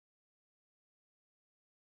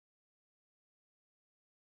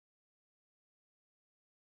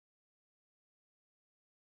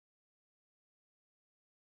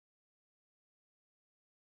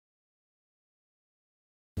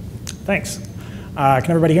Thanks. Can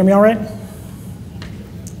everybody hear me all right?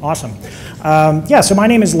 Awesome. Yeah, so my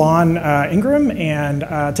name is Lon Ingram, and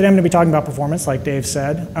today I'm going to be talking about performance, like Dave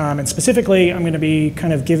said. And specifically, I'm going to be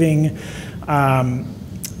kind of giving, I'm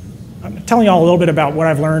telling you all a little bit about what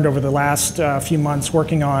I've learned over the last few months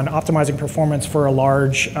working on optimizing performance for a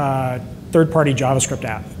large third-party JavaScript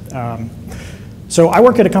app. So I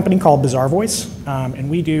work at a company called BazarVoice, and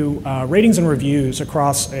we do ratings and reviews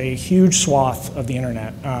across a huge swath of the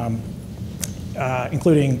internet,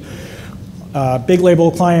 including big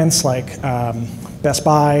label clients like Best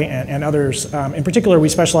Buy and others. In particular, we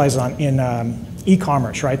specialize in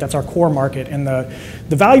e-commerce, right? That's our core market. And the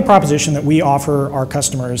value proposition that we offer our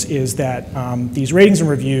customers is that these ratings and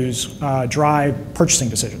reviews drive purchasing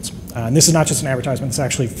decisions. And this is not just an advertisement, this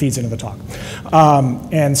actually feeds into the talk.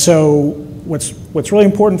 And so what's really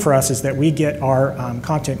important for us is that we get our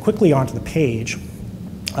content quickly onto the page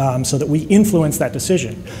so that we influence that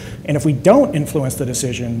decision. And if we don't influence the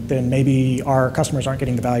decision, then maybe our customers aren't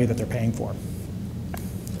getting the value that they're paying for.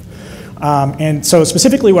 And so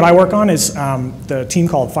specifically what I work on is the team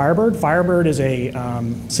called Firebird. Firebird is a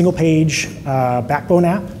single page backbone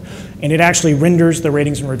app, and it actually renders the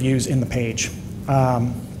ratings and reviews in the page.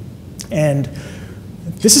 And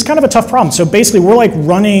this is kind of a tough problem. So basically we're like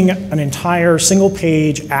running an entire single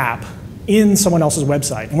page app in someone else's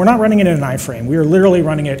website. And we're not running it in an iframe. We are literally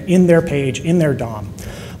running it in their page, in their DOM.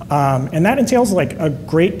 And that entails like a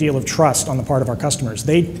great deal of trust on the part of our customers.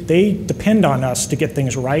 They depend on us to get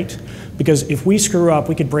things right, because if we screw up,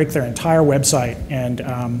 we could break their entire website.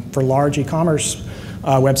 And for large e-commerce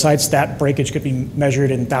websites, that breakage could be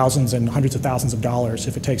measured in thousands and hundreds of thousands of dollars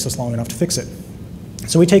if it takes us long enough to fix it.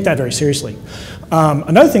 So we take that very seriously.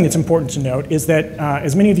 Another thing that's important to note is that,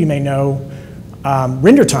 as many of you may know,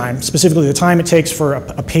 render time, specifically the time it takes for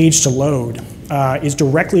a page to load, is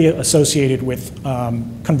directly associated with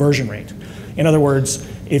conversion rate. In other words,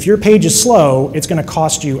 if your page is slow, it's going to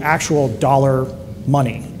cost you actual dollar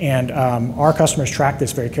money. And our customers track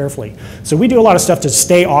this very carefully. So we do a lot of stuff to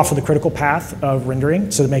stay off of the critical path of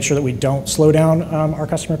rendering, so to make sure that we don't slow down our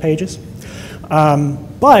customer pages.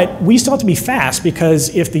 But we still have to be fast,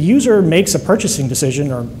 because if the user makes a purchasing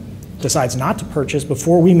decision or decides not to purchase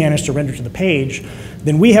before we manage to render to the page,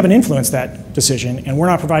 then we haven't influenced that decision, and we're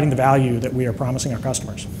not providing the value that we are promising our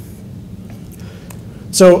customers.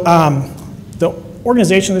 So the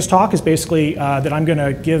organization of this talk is basically that I'm going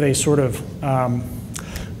to give a sort of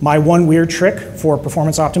my one weird trick for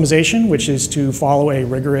performance optimization, which is to follow a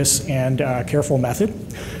rigorous and careful method.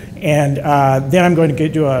 And then I'm going to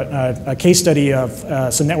do a case study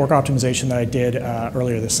of some network optimization that I did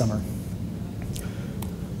earlier this summer.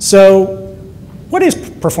 So what is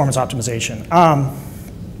performance optimization?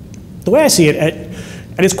 The way I see it,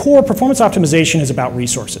 at its core, performance optimization is about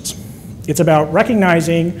resources. It's about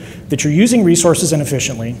recognizing that you're using resources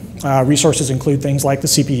inefficiently. Resources include things like the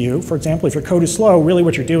CPU. For example, if your code is slow, really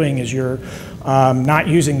what you're doing is you're not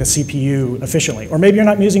using the CPU efficiently. Or maybe you're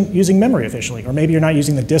not using memory efficiently. Or maybe you're not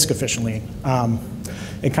using the disk efficiently.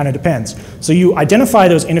 It kind of depends. So you identify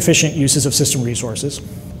those inefficient uses of system resources.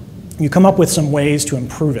 You come up with some ways to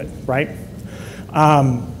improve it, right?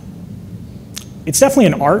 It's definitely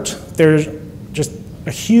an art. There's just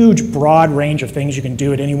a huge, broad range of things you can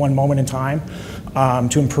do at any one moment in time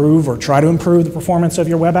to improve or try to improve the performance of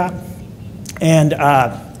your web app. And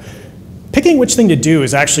picking which thing to do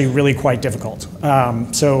is actually really quite difficult.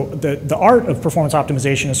 So the art of performance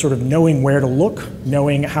optimization is sort of knowing where to look,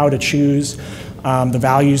 knowing how to choose the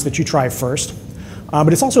values that you try first.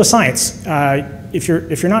 But it's also a science. If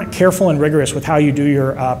you're not careful and rigorous with how you do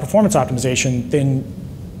your performance optimization, then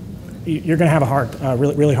you're going to have a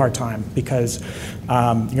really hard time, because you're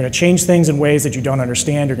going to change things in ways that you don't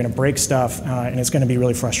understand. You're going to break stuff, and it's going to be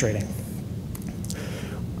really frustrating.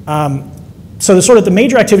 So the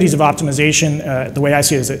major activities of optimization, the way I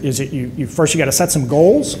see it, is that you first got to set some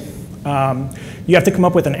goals. You have to come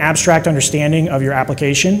up with an abstract understanding of your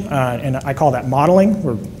application, and I call that modeling,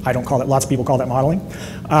 or I don't call it, lots of people call that modeling.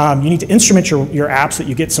 You need to instrument your apps so that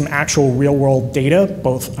you get some actual real-world data,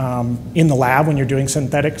 both in the lab when you're doing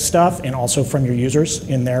synthetic stuff, and also from your users,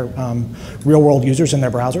 in their real-world users in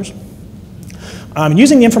their browsers.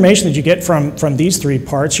 Using the information that you get from these three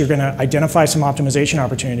parts, you're going to identify some optimization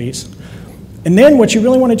opportunities. And then what you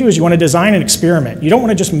really want to do is you want to design an experiment. You don't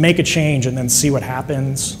want to just make a change and then see what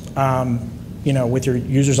happens with your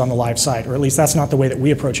users on the live site, or at least that's not the way that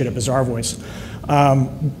we approach it at BazarVoice.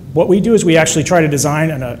 What we do is we actually try to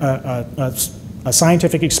design a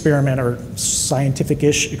scientific experiment, or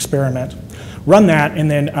scientific-ish experiment, run that,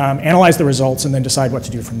 and then analyze the results, and then decide what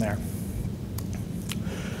to do from there.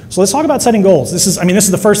 So let's talk about setting goals. This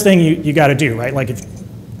is the first thing you got to do, right? Like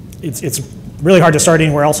it's really hard to start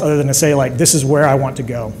anywhere else other than to say, like, this is where I want to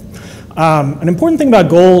go. An important thing about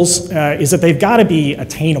goals is that they've got to be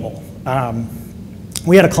attainable.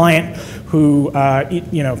 We had a client who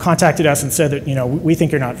contacted us and said that, we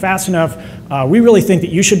think you're not fast enough. We really think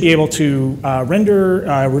that you should be able to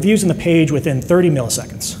render reviews in the page within 30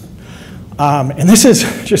 milliseconds. And this is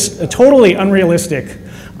just a totally unrealistic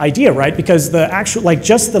idea, right? Because the actual,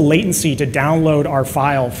 just the latency to download our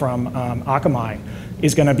file from Akamai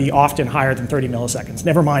is going to be often higher than 30 milliseconds.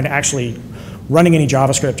 Never mind actually running any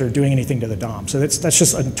JavaScript or doing anything to the DOM. So that's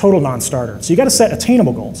just a total non-starter. So you got to set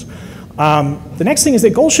attainable goals. The next thing is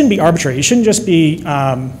that goals shouldn't be arbitrary. You shouldn't just be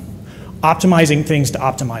optimizing things to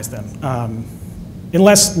optimize them.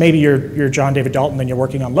 Unless maybe you're John David Dalton and you're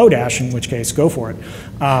working on Lodash, in which case, go for it.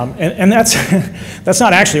 And that's, that's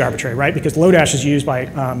not actually arbitrary, right? Because Lodash is used by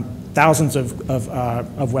thousands of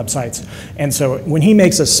websites. And so when he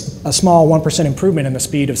makes a small 1% improvement in the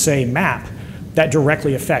speed of, say, map, that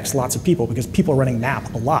directly affects lots of people because people are running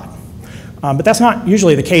map a lot. But that's not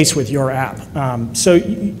usually the case with your app. So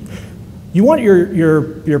you want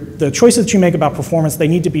the choices that you make about performance, they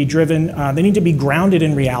need to be driven, they need to be grounded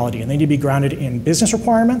in reality, and they need to be grounded in business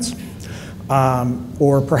requirements,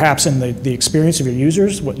 or perhaps in the experience of your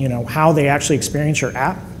users, how they actually experience your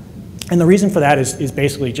app. And the reason for that is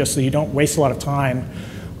basically just so you don't waste a lot of time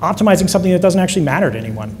optimizing something that doesn't actually matter to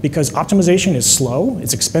anyone, because optimization is slow,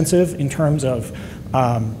 it's expensive in terms of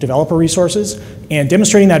developer resources, and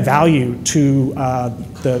demonstrating that value to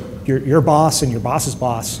your boss and your boss's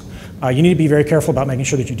boss, you need to be very careful about making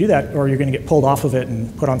sure that you do that, or you're going to get pulled off of it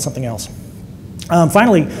and put on something else.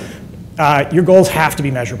 Finally, your goals have to be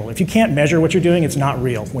measurable. If you can't measure what you're doing, it's not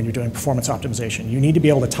real when you're doing performance optimization. You need to be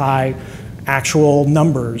able to tie actual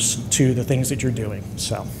numbers to the things that you're doing.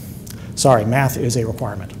 So, sorry, math is a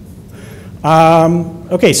requirement.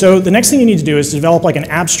 Okay, so the next thing you need to do is develop an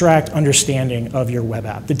abstract understanding of your web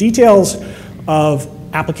app. The details of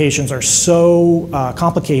applications are so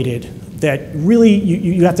complicated that really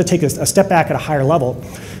you have to take a step back at a higher level.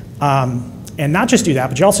 And not just do that,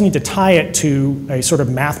 but you also need to tie it to a sort of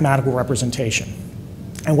mathematical representation.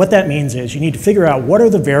 And what that means is you need to figure out what are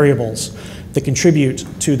the variables that contribute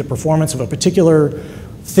to the performance of a particular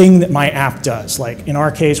thing that my app does. Like in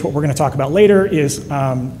our case, what we're going to talk about later is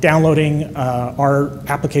downloading our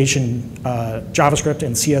application JavaScript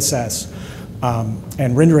and CSS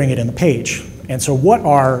and rendering it in the page. And so what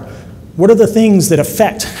are the things that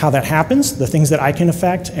affect how that happens, the things that I can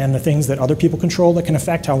affect, and the things that other people control that can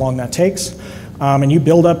affect how long that takes. And you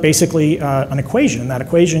build up basically an equation. In that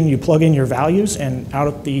equation, you plug in your values, and out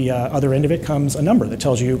at the other end of it comes a number that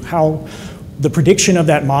tells you how the prediction of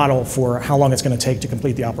that model for how long it's going to take to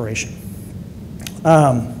complete the operation.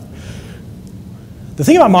 The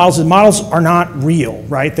thing about models is models are not real,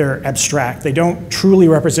 right? They're abstract. They don't truly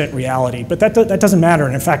represent reality, but that doesn't matter.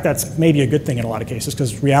 And in fact, that's maybe a good thing in a lot of cases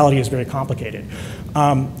because reality is very complicated.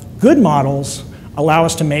 Good models allow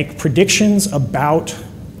us to make predictions about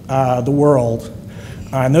the world,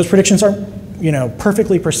 and those predictions aren't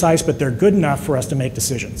perfectly precise, but they're good enough for us to make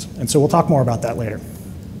decisions. And so we'll talk more about that later.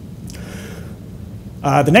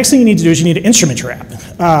 The next thing you need to do is you need to instrument your app.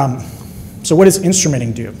 So what does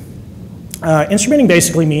instrumenting do? Instrumenting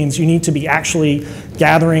basically means you need to be actually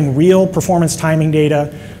gathering real performance timing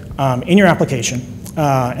data in your application.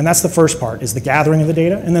 And that's the first part, is the gathering of the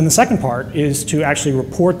data. And then the second part is to actually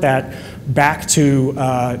report that back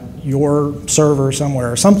to your server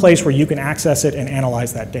somewhere, or someplace where you can access it and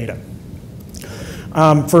analyze that data.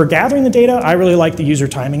 For gathering the data, I really like the user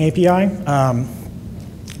timing API.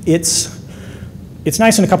 It's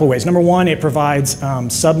nice in a couple of ways. Number one, it provides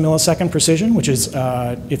sub-millisecond precision, which is,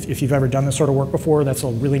 if you've ever done this sort of work before, that's a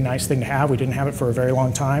really nice thing to have. We didn't have it for a very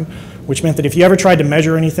long time, which meant that if you ever tried to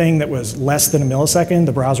measure anything that was less than a millisecond,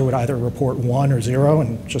 the browser would either report 1 or 0,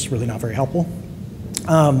 and just really not very helpful.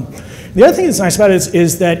 The other thing that's nice about it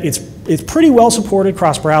is that it's pretty well supported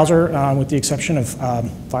cross-browser, with the exception of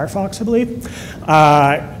Firefox, I believe.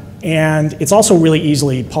 And it's also really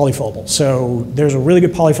easily polyfillable. So there's a really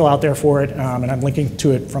good polyfill out there for it, and I'm linking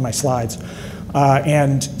to it from my slides.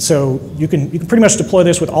 And so you can pretty much deploy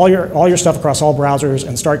this with all your stuff across all browsers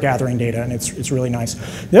and start gathering data, and it's really nice.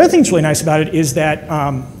 The other thing that's really nice about it is that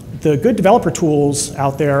the good developer tools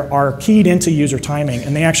out there are keyed into user timing,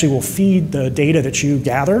 and they actually will feed the data that you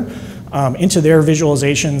gather into their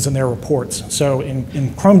visualizations and their reports. So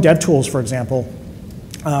in Chrome DevTools, for example,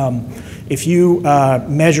 if you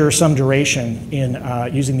measure some duration in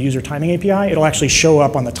using the user timing API, it'll actually show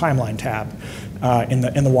up on the timeline tab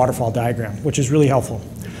in the waterfall diagram, which is really helpful.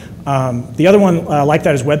 The other one like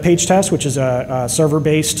that is Web Page Test, which is a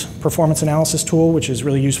server-based performance analysis tool, which is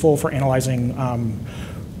really useful for analyzing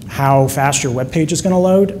how fast your web page is going to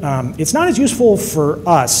load. It's not as useful for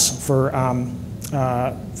us, for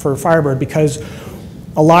Firebird, because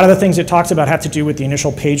a lot of the things it talks about have to do with the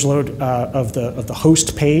initial page load of the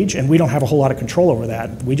host page, and we don't have a whole lot of control over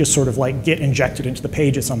that. We just sort of like get injected into the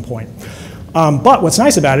page at some point. But what's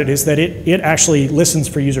nice about it is that it actually listens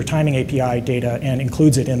for user timing API data and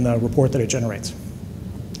includes it in the report that it generates.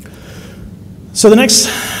 So the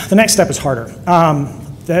next step is harder.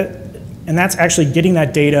 And that's actually getting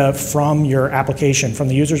that data from your application, from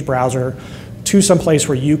the user's browser, to some place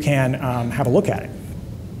where you can have a look at it.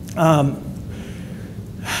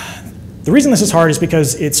 The reason this is hard is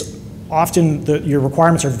because it's often your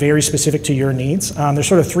requirements are very specific to your needs. There's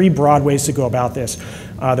sort of three broad ways to go about this.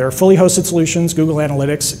 There are fully hosted solutions. Google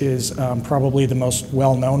Analytics is probably the most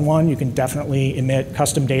well-known one. You can definitely emit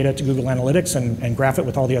custom data to Google Analytics and graph it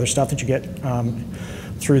with all the other stuff that you get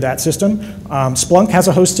through that system. Splunk has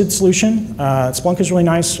a hosted solution. Splunk is really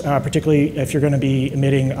nice, particularly if you're going to be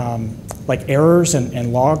emitting like errors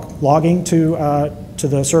and logging to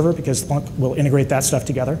the server, because Splunk will integrate that stuff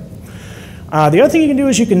together. The other thing you can do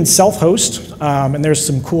is you can self-host, and there's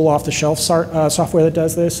some cool off-the-shelf software that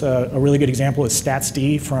does this. A really good example is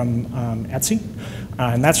StatsD from Etsy.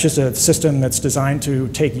 And that's just a system that's designed to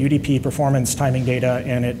take UDP performance timing data,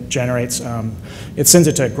 and it generates, it sends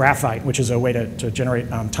it to Graphite, which is a way to generate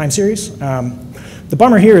time series. The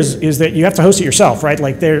bummer here is that you have to host it yourself, right?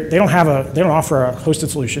 Like they don't offer a hosted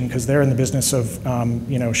solution because they're in the business of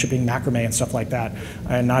shipping macrame and stuff like that,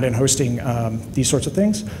 and not in hosting these sorts of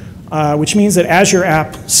things. Which means that as your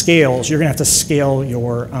app scales, you're going to have to scale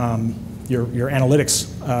your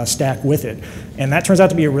analytics stack with it. And that turns out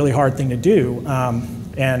to be a really hard thing to do.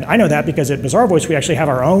 And I know that because at Bazaar Voice, we actually have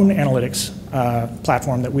our own analytics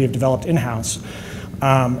platform that we have developed in-house.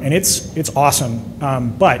 And it's awesome,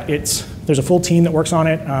 but there's a full team that works on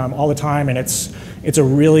it all the time, and it's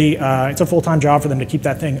a full-time job for them to keep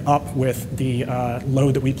that thing up with the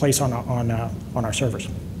load that we place on our servers.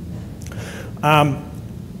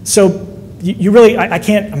 So you really,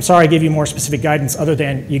 I'm sorry I gave you more specific guidance other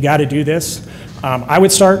than you got to do this. I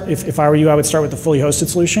would start, if I were you, I would start with the fully hosted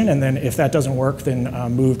solution, and then if that doesn't work, then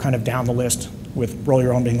move kind of down the list, with roll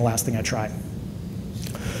your own being the last thing I try.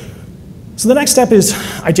 So the next step is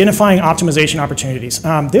identifying optimization opportunities.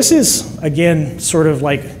 This is, again, sort of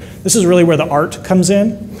like, this is really where the art comes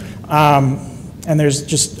in. And there's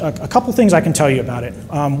just a couple things I can tell you about it.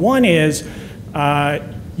 One is,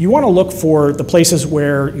 you want to look for the places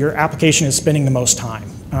where your application is spending the most time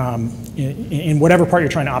in whatever part you're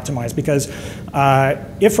trying to optimize. Because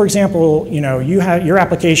if, for example, your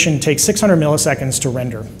application takes 600 milliseconds to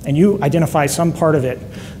render, and you identify some part of it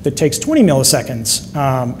that takes 20 milliseconds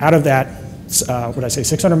out of that,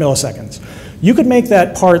 600 milliseconds, you could make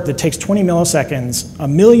that part that takes 20 milliseconds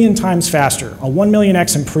 1,000,000 times faster, a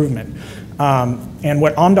 1,000,000x improvement. And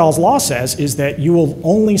what Amdahl's law says is that you will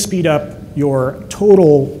only speed up your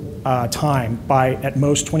total time by at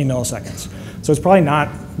most 20 milliseconds. So it's probably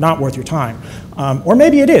not worth your time. Or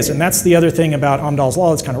maybe it is, and that's the other thing about Amdahl's law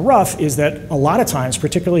that's kind of rough, is that a lot of times,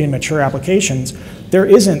 particularly in mature applications, there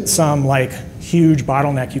isn't some like huge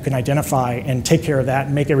bottleneck you can identify and take care of that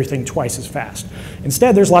and make everything twice as fast.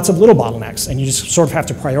 Instead, there's lots of little bottlenecks, and you just sort of have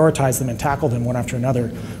to prioritize them and tackle them one after another,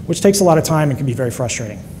 which takes a lot of time and can be very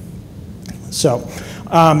frustrating. So,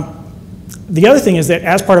 the other thing is that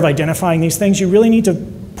as part of identifying these things, you really need to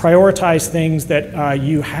prioritize things that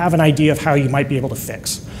you have an idea of how you might be able to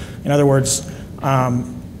fix. In other words,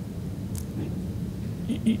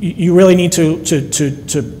 you really need to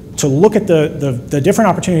look at the different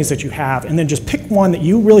opportunities that you have, and then just pick one that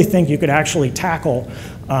you really think you could actually tackle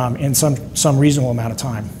in some reasonable amount of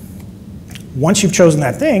time. Once you've chosen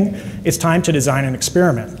that thing, it's time to design an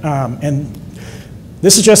experiment. And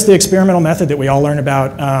this is just the experimental method that we all learn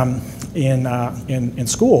about in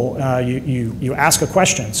school. You ask a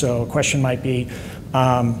question. So a question might be,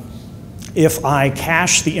 if I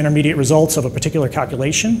cache the intermediate results of a particular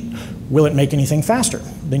calculation, will it make anything faster?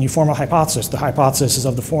 Then you form a hypothesis. The hypothesis is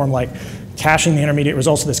of the form like, caching the intermediate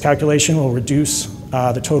results of this calculation will reduce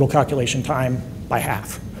the total calculation time by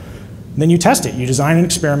half. And then you test it. You design an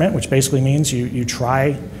experiment, which basically means you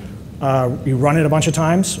try, you run it a bunch of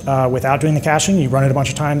times without doing the caching, you run it a bunch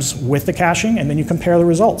of times with the caching, and then you compare the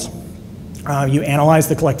results. You analyze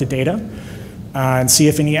the collected data and see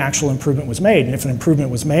if any actual improvement was made. And if an improvement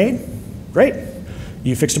was made, great.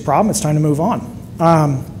 You fixed a problem, it's time to move on.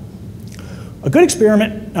 A good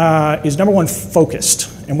experiment is, number one, focused.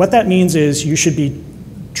 And what that means is you should be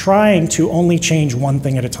trying to only change one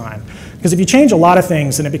thing at a time. Because if you change a lot of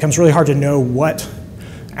things, then it becomes really hard to know what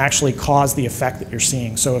actually caused the effect that you're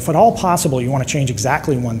seeing. So if at all possible, you want to change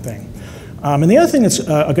exactly one thing. And the other thing that's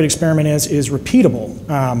a good experiment is repeatable.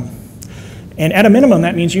 And at a minimum,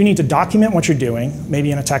 that means you need to document what you're doing,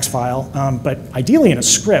 maybe in a text file, but ideally in a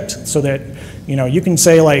script, so that you can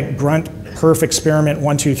say like grunt perf experiment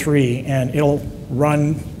 1, 2, 3, and it'll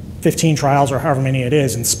run 15 trials or however many it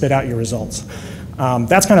is and spit out your results.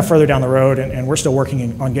 That's kind of further down the road, and we're still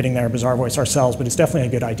working on getting there Bazaar Voice ourselves, but it's definitely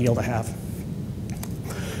a good ideal to have.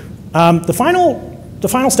 The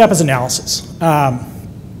final step is analysis.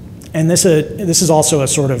 And this is also a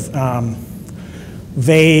sort of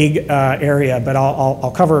vague area, but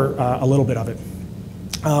I'll cover a little bit of it.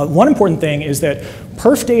 One important thing is that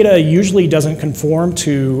perf data usually doesn't conform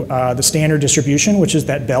to the standard distribution, which is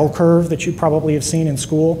that bell curve that you probably have seen in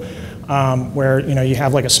school, where you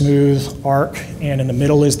have like a smooth arc, and in the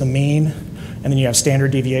middle is the mean, and then you have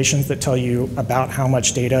standard deviations that tell you about how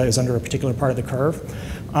much data is under a particular part of the curve.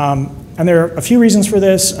 And there are a few reasons for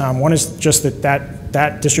this. One is just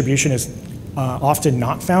that distribution is often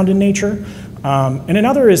not found in nature. And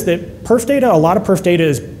another is that perf data, a lot of perf data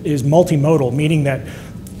is multimodal, meaning that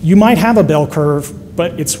you might have a bell curve,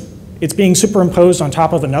 but it's being superimposed on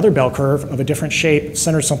top of another bell curve of a different shape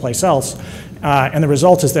centered someplace else. And the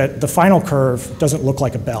result is that the final curve doesn't look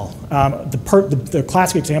like a bell. The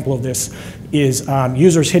classic example of this is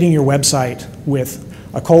users hitting your website with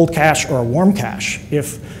a cold cache or a warm cache.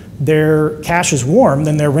 If their cache is warm,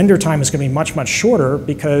 then their render time is going to be much, much shorter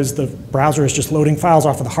because the browser is just loading files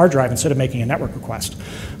off of the hard drive instead of making a network request.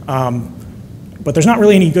 But there's not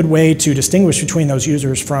really any good way to distinguish between those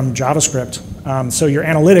users from JavaScript. So your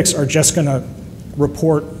analytics are just going to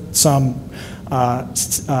report some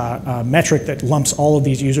metric that lumps all of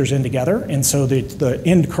these users in together, and so the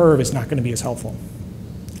end curve is not going to be as helpful.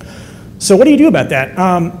 So what do you do about that?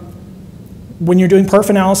 When you're doing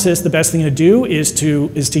perf analysis, the best thing to do is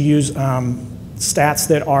to use stats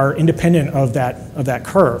that are independent of that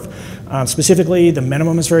curve. Specifically, the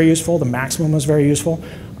minimum is very useful, the maximum is very useful.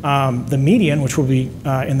 The median, which will be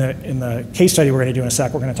in the case study we're going to do in a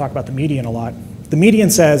sec, we're going to talk about the median a lot. The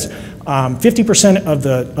median says 50% of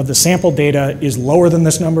the sample data is lower than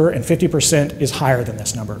this number, and 50% is higher than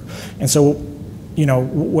this number. And so,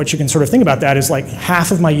 what you can sort of think about that is like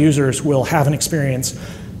half of my users will have an experience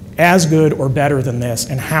as good or better than this,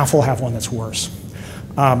 and half will have one that's worse.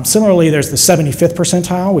 Similarly, there's the 75th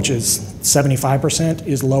percentile, which is 75%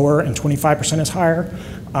 is lower and 25% is higher.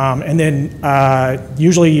 And then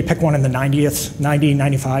usually you pick one in the 90th, 90,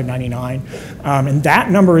 95, 99. And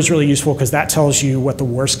that number is really useful because that tells you what the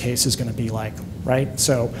worst case is going to be like, right?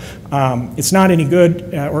 So it's not any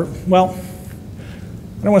good, well,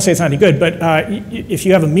 I don't want to say it's not any good, but if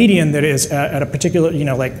you have a median that is at a particular,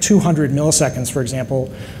 like 200 milliseconds, for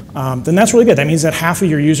example, then that's really good. That means that half of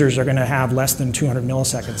your users are going to have less than 200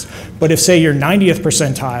 milliseconds. But if, say, your 90th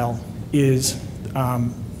percentile is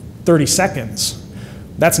 30 seconds,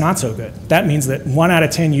 that's not so good. That means that 1 out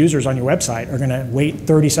of 10 users on your website are going to wait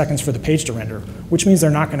 30 seconds for the page to render, which means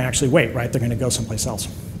they're not going to actually wait, right? They're going to go someplace else.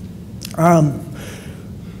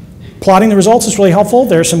 Plotting the results is really helpful.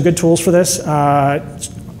 There are some good tools for this.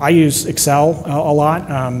 I use Excel a lot,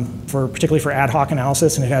 particularly for ad hoc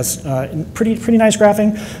analysis, and it has pretty nice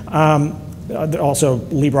graphing. Also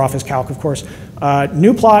LibreOffice Calc, of course.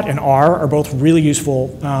 NuPlot and R are both really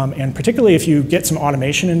useful, and particularly if you get some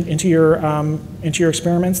automation into your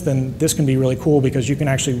experiments, then this can be really cool because you can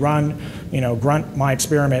actually run, grunt my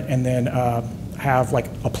experiment and then have like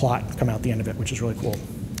a plot come out the end of it, which is really cool.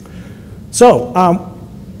 So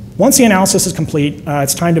once the analysis is complete,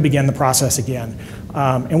 it's time to begin the process again.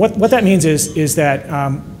 And what that means is that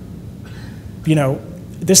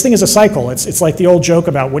this thing is a cycle. It's like the old joke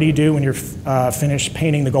about what do you do when you're finished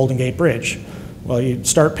painting the Golden Gate Bridge? Well, you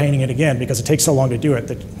start painting it again because it takes so long to do it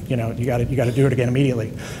that you got to do it again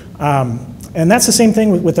immediately. And that's the same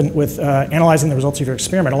thing with analyzing the results of your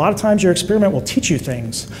experiment. A lot of times your experiment will teach you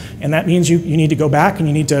things, and that means you need to go back and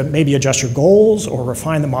you need to maybe adjust your goals or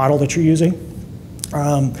refine the model that you're using.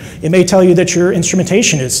 It may tell you that your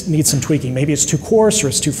instrumentation needs some tweaking. Maybe it's too coarse or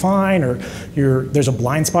it's too fine or there's a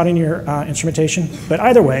blind spot in your instrumentation. But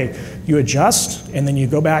either way, you adjust and then you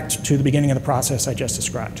go back to the beginning of the process I just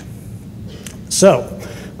described. So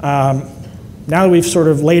now that we've sort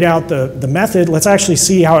of laid out the method, let's actually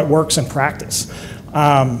see how it works in practice.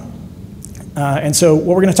 And so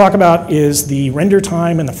what we're going to talk about is the render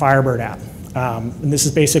time in the Firebird app. And this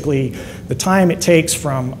is basically the time it takes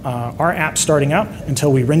from our app starting up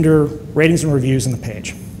until we render ratings and reviews in the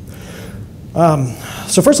page.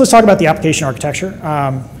 So first let's talk about the application architecture.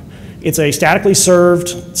 It's a statically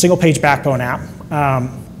served single page backbone app.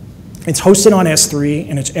 It's hosted on S3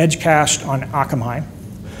 and it's edge cached on Akamai.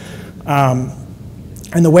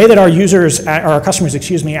 And the way that our users, or our customers,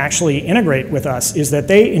 excuse me, actually integrate with us is that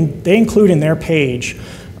they include in their page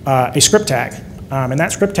a script tag. And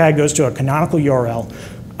that script tag goes to a canonical URL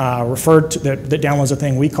referred to that downloads a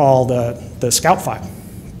thing we call the scout file.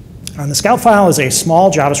 And the scout file is a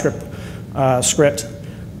small JavaScript script,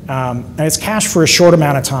 and it's cached for a short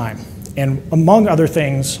amount of time. And among other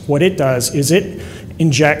things, what it does is it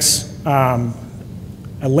injects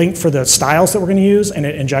a link for the styles that we're going to use, and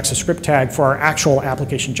it injects a script tag for our actual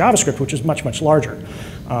application JavaScript, which is much, much larger,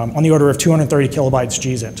 on the order of 230 kilobytes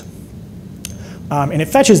gzip. And it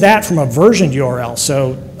fetches that from a versioned URL.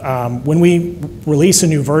 So when we release a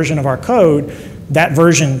new version of our code, that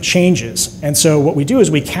version changes. And so what we do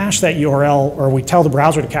is we cache that URL, or we tell the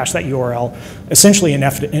browser to cache that URL essentially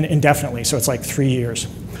indefinitely. So it's like 3 years.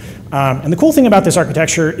 And the cool thing about this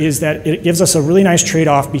architecture is that it gives us a really nice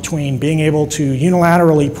trade-off between being able to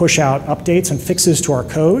unilaterally push out updates and fixes to our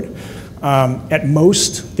code. At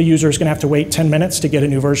most, the user is going to have to wait 10 minutes to get a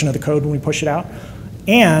new version of the code when we push it out.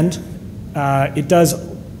 And it does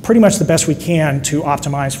pretty much the best we can to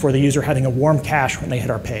optimize for the user having a warm cache when they hit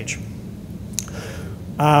our page.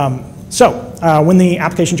 When the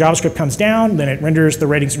application JavaScript comes down, then it renders the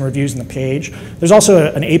ratings and reviews in the page. There's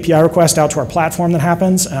also an API request out to our platform that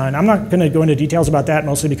happens, and I'm not going to go into details about that,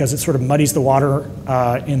 mostly because it sort of muddies the waters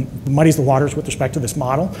with respect to this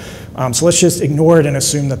model. So let's just ignore it and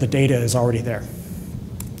assume that the data is already there.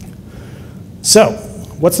 So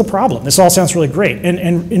what's the problem? This all sounds really great, and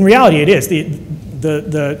in reality it is.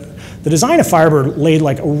 The design of Firebird laid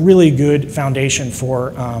like a really good foundation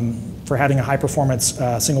for having a high-performance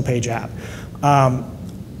single-page app. And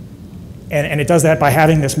it does that by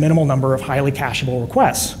having this minimal number of highly cacheable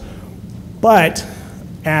requests. But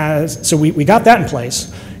so we got that in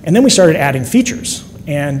place, and then we started adding features.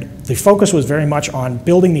 And the focus was very much on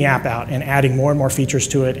building the app out and adding more and more features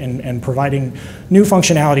to it and providing new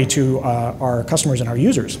functionality to our customers and our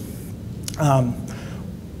users. And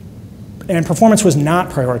performance was not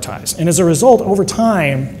prioritized. And as a result, over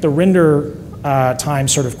time, the render time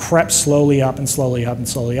sort of crept slowly up and slowly up and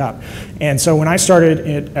slowly up. And so when I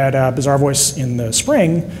started at Bizarre Voice in the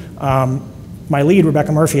spring, my lead,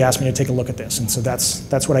 Rebecca Murphy, asked me to take a look at this. And so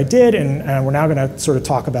that's what I did, and we're now going to sort of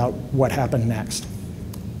talk about what happened next.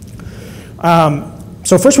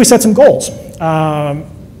 So first we set some goals. The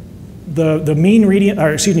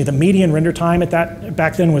median render time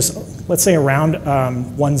back then was, let's say, around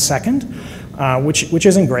 1 second, which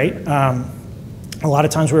isn't great. A lot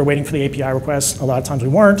of times we were waiting for the API requests, a lot of times we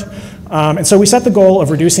weren't. And so we set the goal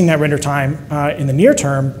of reducing that render time in the near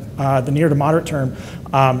term, the near to moderate term,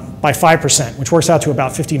 by 5%, which works out to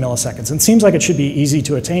about 50 milliseconds. And it seems like it should be easy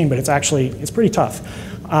to attain, but it's pretty tough.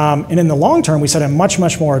 And in the long term, we set a much,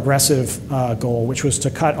 much more aggressive goal, which was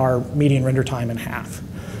to cut our median render time in half.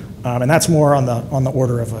 And that's more on the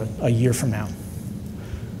order of a year from now.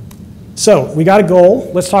 So we got a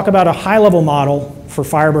goal. Let's talk about a high-level model for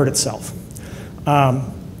Firebird itself.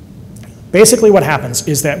 Basically what happens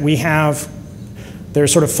is that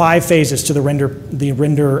there's sort of 5 phases to to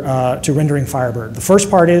rendering Firebird. The first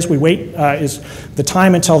part is we wait is the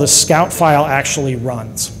time until the scout file actually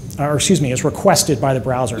runs, is requested by the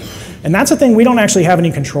browser. And that's a thing we don't actually have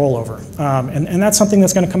any control over. And that's something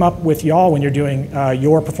that's going to come up with y'all when you're doing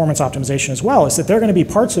your performance optimization as well, is that there are going to be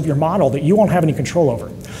parts of your model that you won't have any control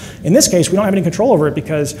over. In this case, we don't have any control over it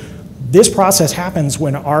because this process happens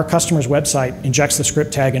when our customer's website injects the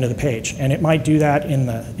script tag into the page. And it might do that in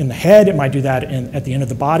the head, it might do that at the end of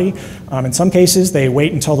the body. In some cases, they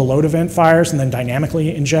wait until the load event fires and then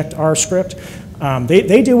dynamically inject our script.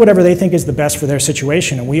 They do whatever they think is the best for their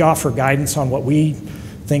situation, and we offer guidance on what we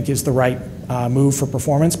think is the right move for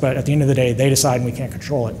performance, but at the end of the day, they decide and we can't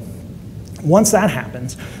control it. Once that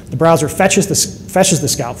happens, the browser fetches the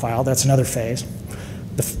scout file. That's another phase.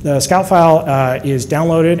 The scout file is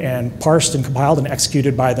downloaded and parsed and compiled and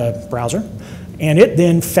executed by the browser, and it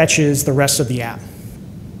then fetches the rest of the app.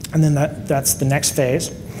 And then that's the next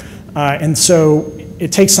phase. And so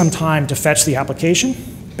it takes some time to fetch the application.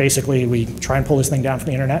 Basically, we try and pull this thing down from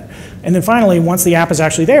the internet. And then finally, once the app is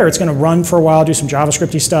actually there, it's going to run for a while, do some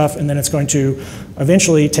JavaScript-y stuff, and then it's going to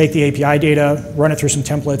eventually take the API data, run it through some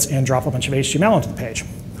templates, and drop a bunch of HTML into the page.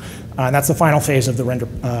 And that's the final phase of the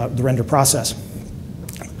render process.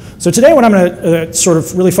 So today what I'm going to sort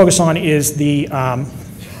of really focus on is the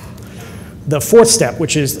fourth step,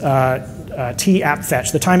 which is t-app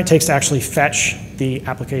fetch, the time it takes to actually fetch the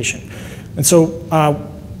application. And so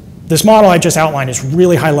this model I just outlined is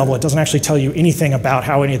really high level. It doesn't actually tell you anything about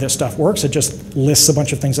how any of this stuff works. It just lists a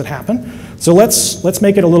bunch of things that happen. So let's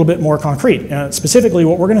make it a little bit more concrete. Specifically,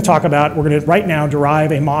 what we're going to talk about, we're going to right now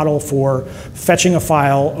derive a model for fetching a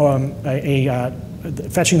file,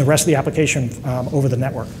 fetching the rest of the application over the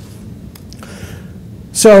network.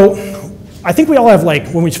 So I think we all have,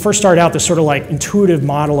 like, when we first start out, this sort of like intuitive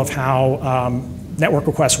model of how network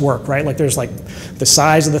requests work, right? Like there's like the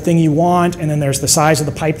size of the thing you want, and then there's the size of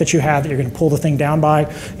the pipe that you have that you're going to pull the thing down by,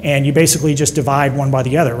 and you basically just divide one by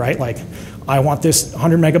the other, right? Like I want this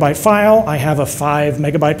 100 megabyte file, I have a 5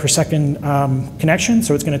 megabyte per second connection,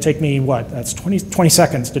 so it's going to take me, what, that's 20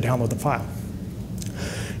 seconds to download the file.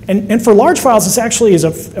 And for large files, this actually is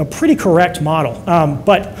a pretty correct model,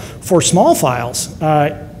 but for small files,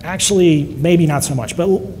 actually maybe not so much, but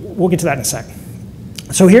we'll get to that in a sec.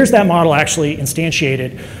 So here's that model actually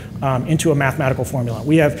instantiated into a mathematical formula.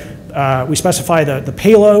 We specify the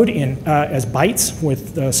payload as bytes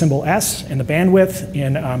with the symbol S, and the bandwidth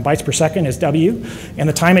in bytes per second is W, and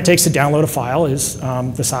the time it takes to download a file is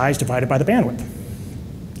the size divided by the bandwidth.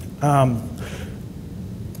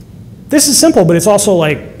 This is simple, but it's also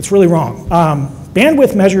like, it's really wrong.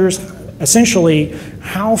 Bandwidth measures essentially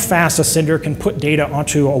how fast a sender can put data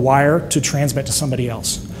onto a wire to transmit to somebody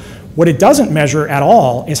else. What it doesn't measure at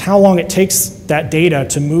all is how long it takes that data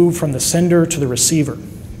to move from the sender to the receiver.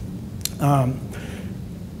 And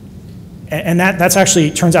that's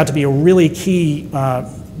actually turns out to be a really key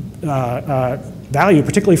value,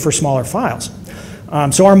 particularly for smaller files.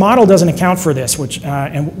 So our model doesn't account for this, which,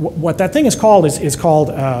 and what that thing is called is called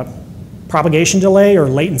propagation delay or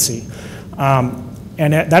latency.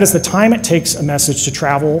 And that is the time it takes a message to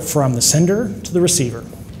travel from the sender to the receiver.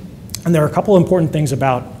 And there are a couple important things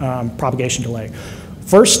about propagation delay.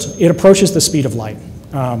 First, it approaches the speed of light.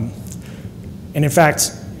 And in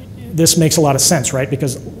fact, this makes a lot of sense, right?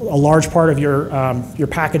 Because a large part of your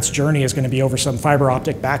packet's journey is going to be over some fiber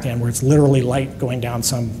optic backend where it's literally light going down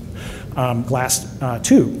some glass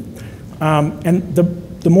tube. And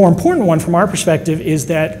the more important one from our perspective is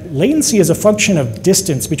that latency is a function of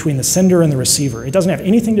distance between the sender and the receiver. It doesn't have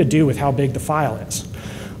anything to do with how big the file is.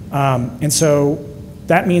 And so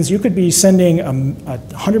that means you could be sending a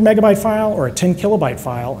 100 megabyte file or a 10 kilobyte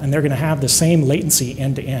file, and they're going to have the same latency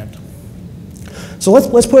end to end. So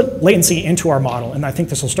let's put latency into our model, and I think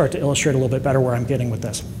this will start to illustrate a little bit better where I'm getting with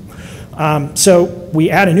this. So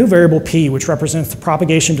we add a new variable P, which represents the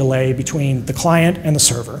propagation delay between the client and the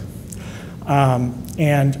server.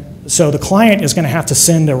 And so the client is going to have to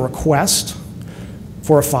send a request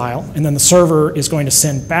for a file, and then the server is going to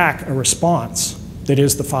send back a response that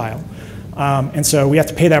is the file. And so we have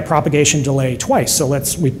to pay that propagation delay twice. So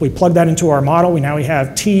we plug that into our model. Now we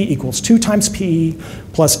have T equals 2 times P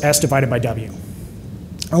plus S divided by W.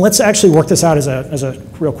 And let's actually work this out as a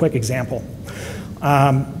real quick example.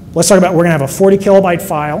 Let's talk about, we're going to have a 40 kilobyte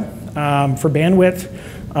file for bandwidth,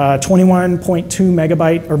 21.2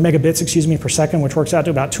 megabyte or megabits, excuse me, per second, which works out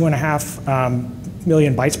to about 2.5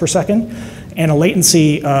 million bytes per second, and a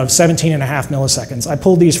latency of 17.5 milliseconds. I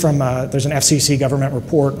pulled these from, there's an FCC government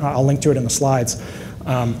report. I'll link to it in the slides.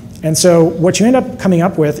 And so what you end up coming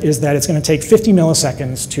up with is that it's going to take 50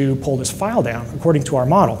 milliseconds to pull this file down, according to our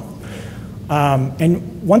model.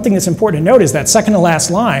 And one thing that's important to note is that second to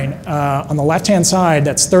last line, on the left-hand side,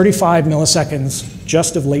 that's 35 milliseconds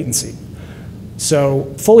just of latency. So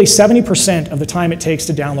fully 70% of the time it takes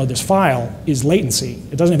to download this file is latency.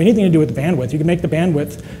 It doesn't have anything to do with the bandwidth. You can make the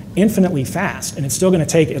bandwidth infinitely fast, and it's still going to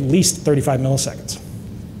take at least 35 milliseconds.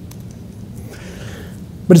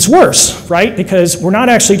 But it's worse, right? Because we're not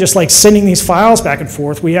actually just like sending these files back and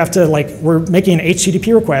forth. We have to, like, we're making an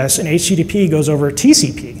HTTP request, and HTTP goes over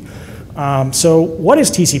TCP. So what is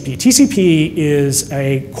TCP? TCP is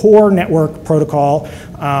a core network protocol.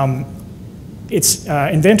 Its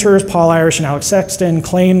inventors, Paul Irish and Alex Sexton,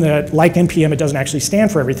 claim that, like NPM, it doesn't actually stand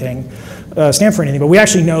for anything, but we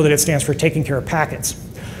actually know that it stands for taking care of packets.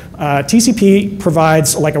 TCP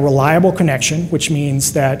provides like a reliable connection, which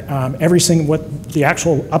means that the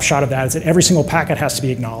actual upshot of that is that every single packet has to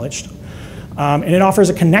be acknowledged. And it offers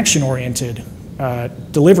a connection-oriented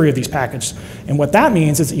delivery of these packets. And what that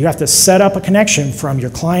means is that you have to set up a connection from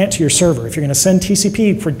your client to your server. If you're going to send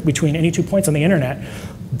TCP between any 2 points on the internet,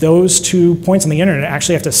 those 2 points on the internet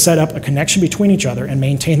actually have to set up a connection between each other and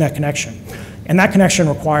maintain that connection. And that connection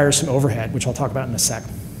requires some overhead, which I'll talk about in a sec.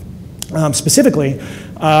 Specifically,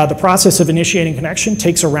 the process of initiating connection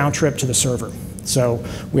takes a round trip to the server. So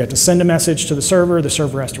we have to send a message to the server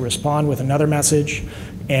has to respond with another message,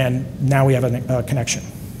 and now we have a connection.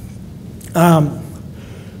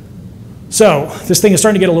 So this thing is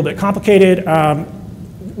starting to get a little bit complicated.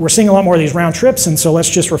 We're seeing a lot more of these round trips, and so let's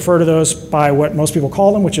just refer to those by what most people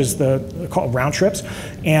call them, which is called round trips.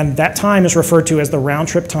 And that time is referred to as the round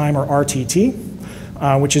trip time, or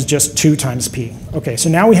RTT, which is just 2 times P. Okay, so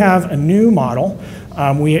now we have a new model.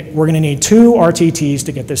 We're going to need 2 RTTs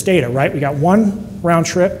to get this data, right? We got one round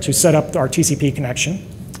trip to set up our TCP connection.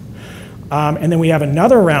 And then we have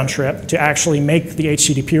another round trip to actually make the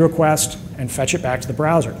HTTP request and fetch it back to the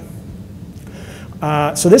browser.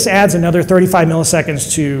 So this adds another 35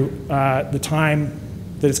 milliseconds to the time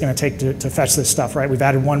that it's going to take to fetch this stuff, right? We've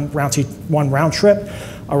added one round trip.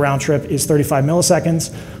 A round trip is 35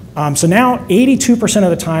 milliseconds. So now 82% of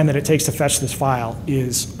the time that it takes to fetch this file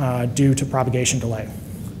is due to propagation delay.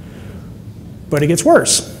 But it gets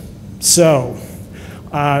worse. So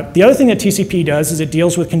the other thing that TCP does is it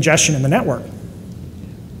deals with congestion in the network.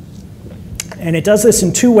 And it does this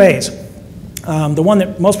in two ways. The one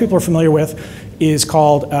that most people are familiar with is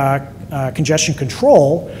called congestion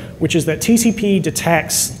control, which is that TCP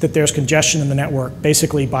detects that there's congestion in the network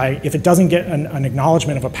basically by, if it doesn't get an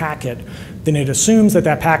acknowledgement of a packet, then it assumes that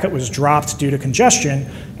that packet was dropped due to congestion,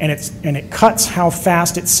 and it cuts how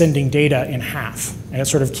fast it's sending data in half. And it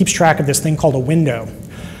sort of keeps track of this thing called a window.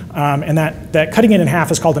 And that cutting it in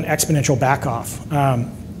half is called an exponential backoff.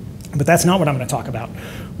 But that's not what I'm going to talk about.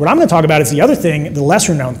 What I'm going to talk about is the other thing, the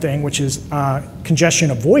lesser known thing, which is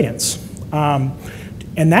congestion avoidance.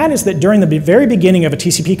 And that is that during the very beginning of a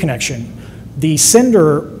TCP connection, the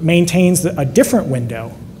sender maintains a different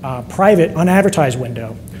window, private, unadvertised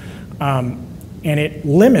window. And it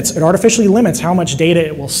artificially limits how much data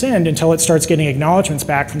it will send until it starts getting acknowledgments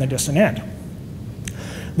back from the distant end.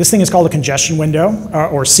 This thing is called a congestion window,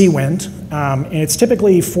 or C-wind, and it's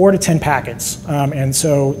typically 4 to 10 packets. And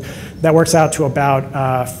so that works out to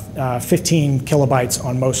about 15 kilobytes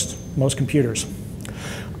on most computers.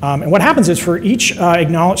 And what happens is for each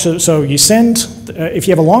so you send, if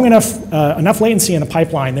you have a long enough latency in the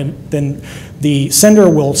pipeline, then the sender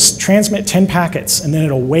will transmit 10 packets, and then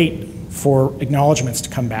it'll wait for acknowledgments to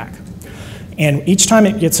come back. And each time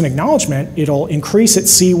it gets an acknowledgment, it'll increase its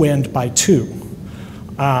C-wind by 2.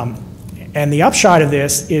 And the upshot of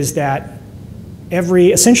this is that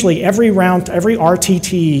essentially every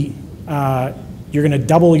RTT, you're going to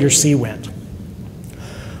double your C-wind.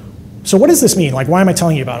 So what does this mean? Like, why am I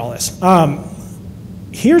telling you about all this?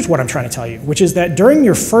 Here's what I'm trying to tell you, which is that during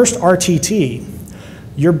your first RTT,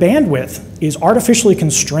 your bandwidth is artificially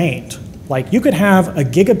constrained. Like, you could have a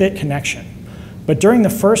gigabit connection, but during the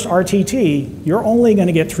first RTT, you're only going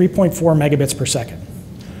to get 3.4 megabits per second.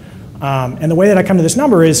 And the way that I come to this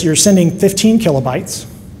number is you're sending 15 kilobytes,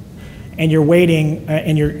 and you're waiting,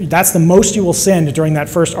 that's the most you will send during that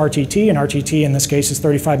first RTT, and RTT in this case is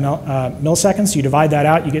 35 milliseconds. You divide that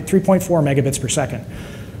out, you get 3.4 megabits per second,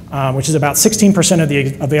 which is about 16% of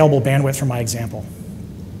the available bandwidth from my example.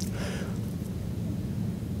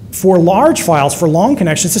 For large files, for long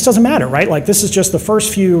connections, this doesn't matter, right? Like, this is just the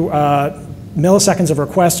first few milliseconds of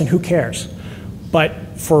request, and who cares? But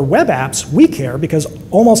for web apps, we care because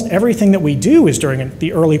almost everything that we do is during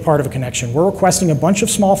the early part of a connection. We're requesting a bunch of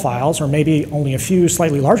small files, or maybe only a few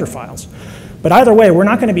slightly larger files. But either way, we're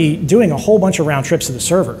not going to be doing a whole bunch of round trips to the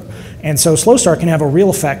server. And so slow start can have a real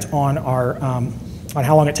effect on on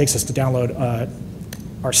how long it takes us to download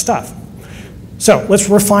our stuff. So let's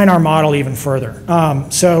refine our model even further.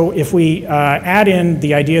 So if we add in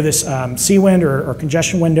the idea of this C-wind or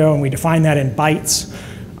congestion window, and we define that in bytes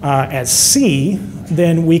as C,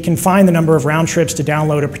 then we can find the number of round trips to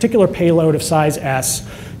download a particular payload of size S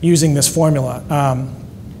using this formula.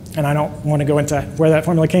 And I don't want to go into where that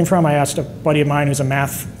formula came from. I asked a buddy of mine who's a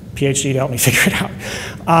math PhD to help me figure it out.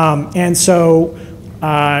 And so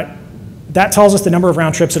that tells us the number of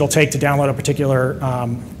round trips it'll take to download a particular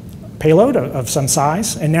payload of some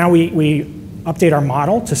size. And now we update our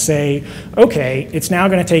model to say, okay, it's now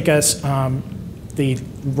going to take us the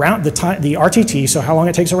RTT, so how long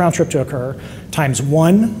it takes a round trip to occur, times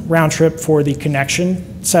 1 round trip for the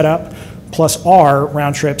connection setup, plus R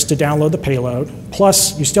round trips to download the payload,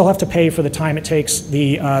 plus you still have to pay for the time it takes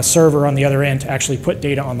the server on the other end to actually put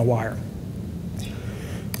data on the wire.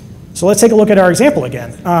 So let's take a look at our example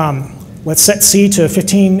again. Let's set C to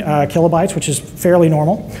 15 kilobytes, which is fairly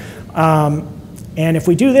normal. And if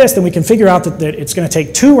we do this, then we can figure out that it's going to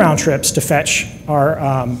take 2 round trips to fetch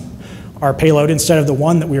our payload instead of the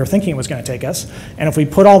 1 that we were thinking it was going to take us. And if we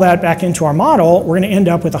put all that back into our model, we're going to end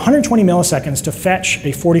up with 120 milliseconds to fetch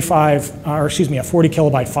a 40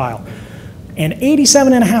 kilobyte file. And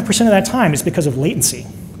 87.5% of that time is because of latency.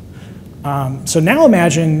 So now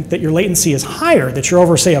imagine that your latency is higher, that you're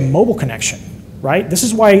over, say, a mobile connection, right? This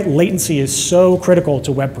is why latency is so critical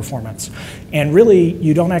to web performance. And really,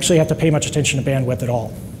 you don't actually have to pay much attention to bandwidth at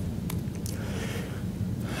all.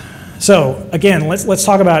 So again, let's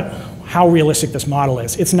talk about how realistic this model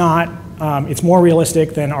is. It's not It's more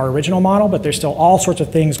realistic than our original model, but there's still all sorts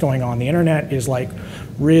of things going on. The internet is like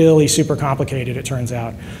really super complicated, it turns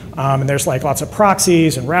out. And there's like lots of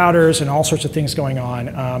proxies and routers and all sorts of things going on.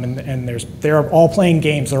 And they're all playing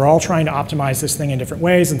games. They're all trying to optimize this thing in different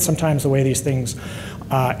ways. And sometimes the way these things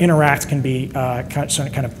interact can be kind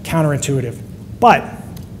of counterintuitive. But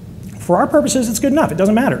for our purposes, it's good enough. It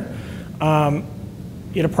doesn't matter.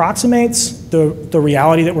 It approximates the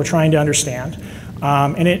reality that we're trying to understand.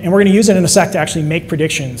 And we're going to use it in a sec to actually make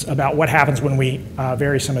predictions about what happens when we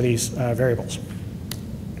vary some of these variables.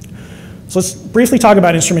 So let's briefly talk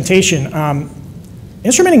about instrumentation.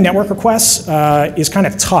 Instrumenting network requests is kind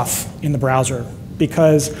of tough in the browser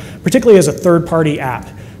because, particularly as a third-party app,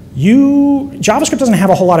 JavaScript doesn't have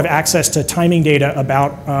a whole lot of access to timing data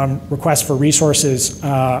about requests for resources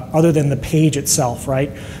other than the page itself,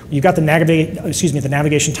 right? You've got the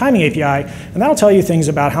navigation timing API, and that'll tell you things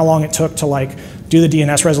about how long it took to like do the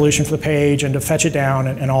DNS resolution for the page and to fetch it down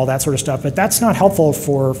and all that sort of stuff. But that's not helpful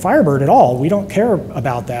for Firebird at all. We don't care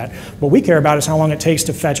about that. What we care about is how long it takes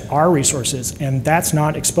to fetch our resources, and that's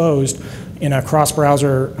not exposed in a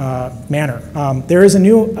cross-browser manner. There is a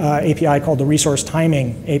new API called the Resource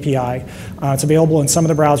Timing API. It's available in some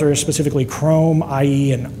of the browsers, specifically Chrome,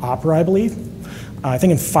 IE, and Opera, I believe. I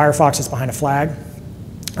think in Firefox it's behind a flag.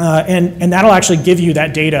 And that'll actually give you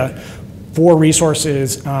that data for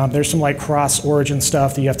resources. There's some like cross-origin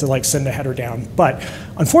stuff that you have to like send a header down. But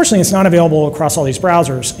unfortunately, it's not available across all these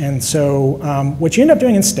browsers. And so what you end up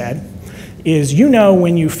doing instead is you know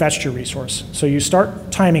when you fetched your resource. So you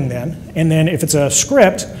start timing then, and then if it's a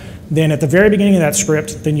script, then at the very beginning of that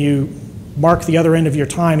script, then you mark the other end of your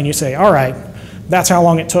time and you say, all right, that's how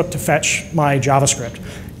long it took to fetch my JavaScript.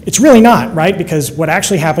 It's really not, right? Because what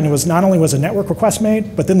actually happened was not only was a network request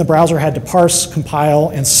made, but then the browser had to parse, compile,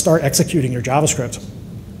 and start executing your JavaScript.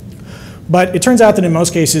 But it turns out that in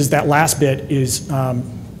most cases, that last bit is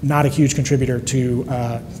not a huge contributor to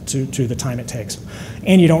the time it takes.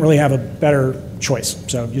 And you don't really have a better choice,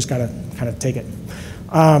 so you just gotta kind of take it.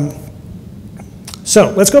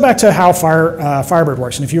 So let's go back to how Firebird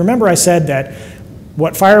works. And if you remember, I said that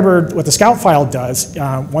what the Scout file does,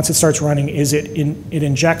 once it starts running, is it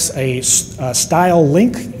injects a style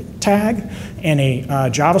link tag and a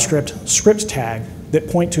JavaScript script tag that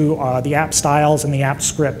point to the app styles and the app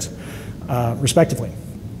script, respectively.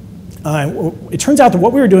 It turns out that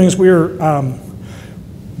what we were doing is we were,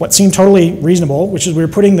 what seemed totally reasonable, which is we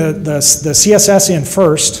were putting the CSS in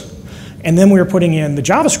first, and then we were putting in the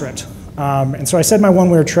JavaScript. And so I said my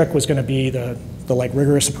one-weird trick was going to be the like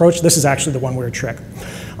rigorous approach. This is actually the one-weird trick.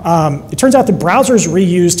 It turns out the browsers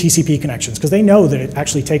reuse TCP connections because they know that it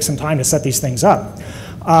actually takes some time to set these things up.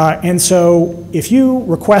 And so if you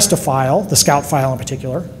request a file, the Scout file in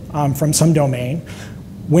particular, from some domain,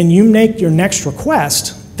 when you make your next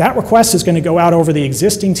request, that request is going to go out over the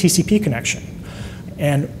existing TCP connection.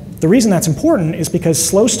 And the reason that's important is because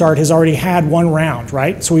Slow Start has already had one round,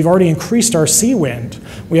 right? So we've already increased our C-wind.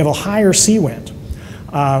 We have a higher C-wind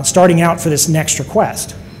starting out for this next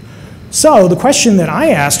request. So the question that I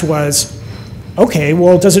asked was, okay,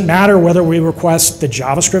 well, does it matter whether we request the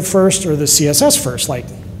JavaScript first or the CSS first? Like,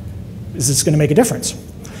 is this going to make a difference?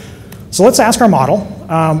 So let's ask our model.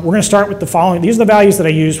 We're going to start with the following. These are the values that I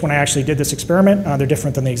used when I actually did this experiment. They're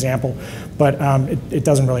different than the example, but it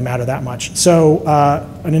doesn't really matter that much. So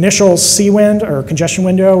an initial C-wind or congestion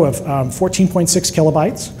window of 14.6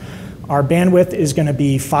 kilobytes. Our bandwidth is going to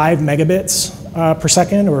be 5 megabits per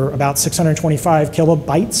second, or about 625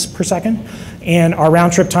 kilobytes per second. And our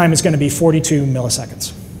round trip time is going to be 42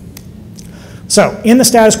 milliseconds. So in the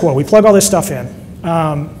status quo, we plug all this stuff in.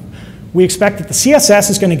 We expect that the CSS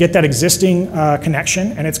is going to get that existing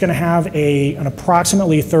connection, and it's going to have an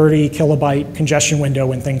approximately 30 kilobyte congestion window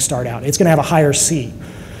when things start out. It's going to have a higher C.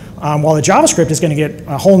 While the JavaScript is going to get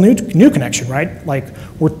a whole new connection, right? Like,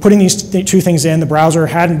 we're putting these two things in. The browser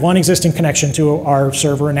had one existing connection to our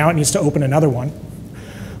server, and now it needs to open another one.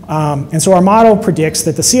 And so our model predicts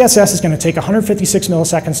that the CSS is going to take 156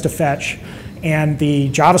 milliseconds to fetch, and the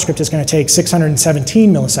JavaScript is going to take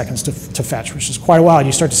 617 milliseconds to fetch, which is quite a while.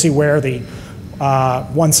 You start to see where the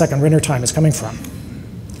 1 second render time is coming from.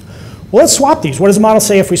 Well, let's swap these. What does the model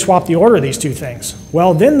say if we swap the order of these two things?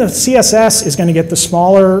 Well, then the CSS is going to get the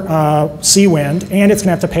smaller C-wind, and it's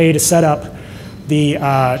going to have to pay to set up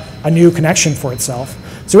a new connection for itself.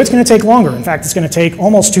 So it's going to take longer. In fact, it's going to take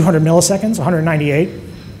almost 200 milliseconds, 198.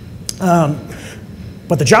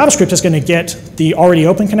 But the JavaScript is going to get the already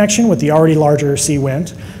open connection with the already larger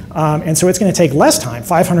C-wind. And so it's going to take less time,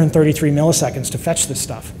 533 milliseconds, to fetch this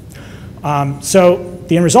stuff. So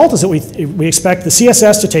the end result is that we expect the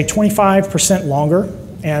CSS to take 25% longer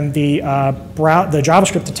and the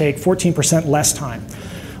JavaScript to take 14% less time.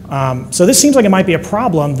 So this seems like it might be a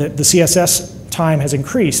problem that the CSS time has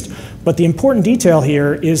increased, but the important detail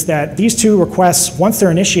here is that these two requests, once they're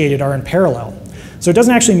initiated, are in parallel. So it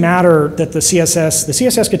doesn't actually matter that the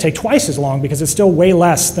CSS could take twice as long because it's still way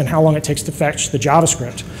less than how long it takes to fetch the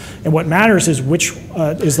JavaScript. And what matters is which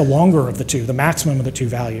is the longer of the two, the maximum of the two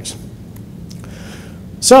values.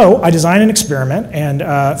 So I designed an experiment, and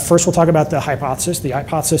first we'll talk about the hypothesis. The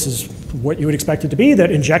hypothesis is what you would expect it to be,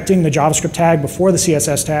 that injecting the JavaScript tag before the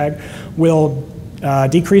CSS tag will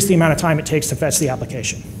decrease the amount of time it takes to fetch the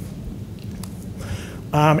application.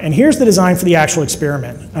 And here's the design for the actual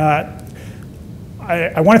experiment.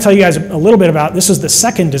 I want to tell you guys a little bit about, this is the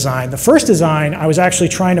second design. The first design, I was actually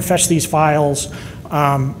trying to fetch these files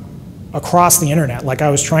across the internet, like I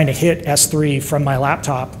was trying to hit S3 from my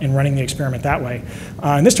laptop and running the experiment that way.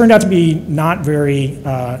 And this turned out to be not very,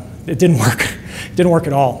 it didn't work. It didn't work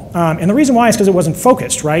at all. And the reason why is because it wasn't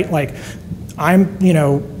focused, right? Like, I'm,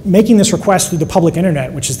 making this request through the public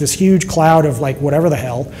internet, which is this huge cloud of like whatever the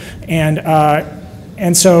hell,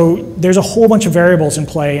 and so there's a whole bunch of variables in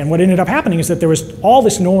play, and what ended up happening is that there was all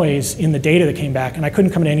this noise in the data that came back, and I couldn't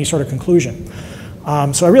come to any sort of conclusion.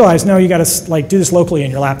 So I realized, no, you got to like do this locally in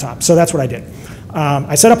your laptop. So that's what I did.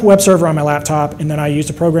 I set up a web server on my laptop, and then I used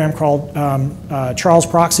a program called Charles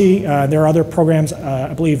Proxy. There are other programs,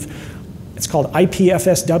 I believe it's called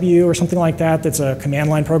IPFSW or something like that. That's a command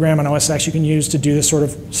line program on OS X you can use to do this sort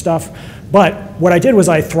of stuff. But what I did was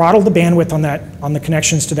I throttled the bandwidth on the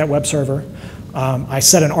connections to that web server. I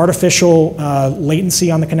set an artificial latency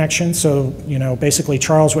on the connection, so basically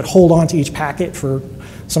Charles would hold on to each packet for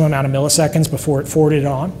some amount of milliseconds before it forwarded it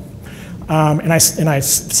on. And I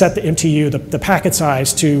set the MTU, the packet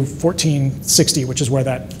size, to 1460, which is where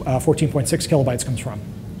that 14.6 kilobytes comes from.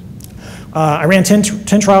 I ran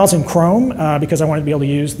 10 trials in Chrome because I wanted to be able to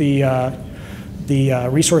use the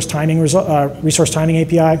resource timing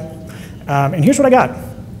API. And here's what I got.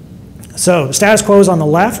 So the status quo is on the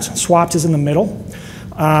left, swapped is in the middle.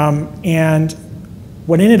 And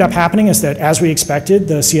what ended up happening is that, as we expected,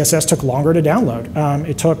 the CSS took longer to download.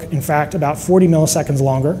 It took, in fact, about 40 milliseconds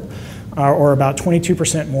longer, or about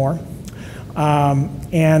 22% more.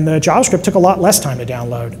 And the JavaScript took a lot less time to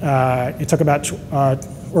download. It took about,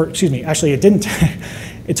 actually it didn't.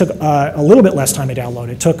 It took a little bit less time to download.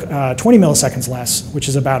 It took 20 milliseconds less, which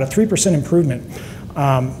is about a 3% improvement.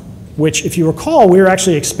 Which, if you recall, we were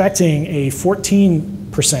actually expecting a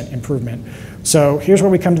 14% improvement. So here's where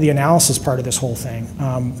we come to the analysis part of this whole thing.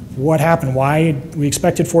 What happened? Why? We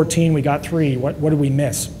expected 14, we got 3. What did we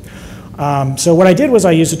miss? So what I did was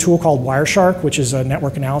I used a tool called Wireshark, which is a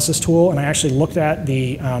network analysis tool, and I actually looked at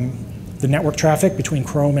the network traffic between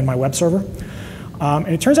Chrome and my web server. And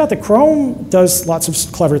it turns out that Chrome does lots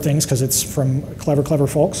of clever things because it's from clever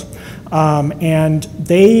folks. And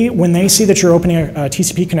when they see that you're opening a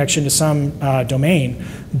TCP connection to some domain,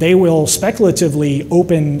 they will speculatively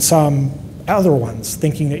open some other ones,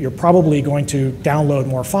 thinking that you're probably going to download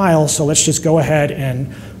more files, so let's just go ahead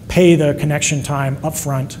and pay the connection time up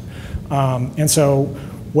front. And so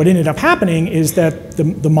what ended up happening is that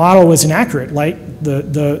the model was inaccurate. Like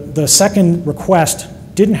the second request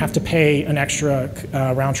didn't have to pay an extra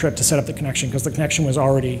round trip to set up the connection because the connection was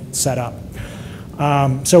already set up.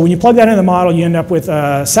 So when you plug that into the model, you end up with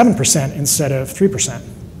 7% instead of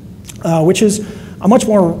 3%, which is a much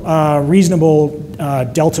more reasonable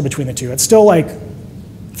delta between the two. It's still like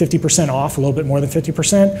 50% off, a little bit more than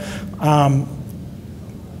 50%.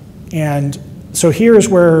 And so here's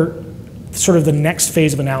where sort of the next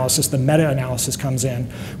phase of analysis, the meta-analysis, comes in,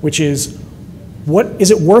 which is,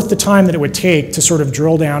 is it worth the time that it would take to sort of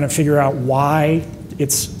drill down and figure out why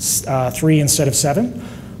it's 3 instead of 7,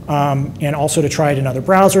 and also to try it in other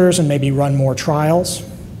browsers and maybe run more trials?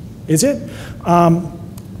 Is it?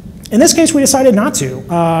 In this case, we decided not to.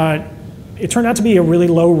 It turned out to be a really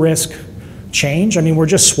low-risk change. I mean, we're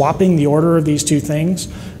just swapping the order of these two things.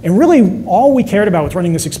 And really, all we cared about with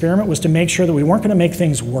running this experiment was to make sure that we weren't going to make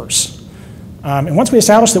things worse. And once we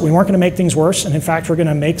established that we weren't going to make things worse, and in fact we're going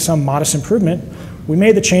to make some modest improvement, we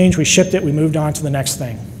made the change, we shipped it, we moved on to the next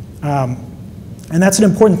thing. And that's an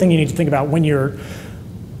important thing you need to think about when you're,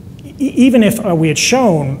 even if we had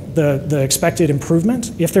shown the expected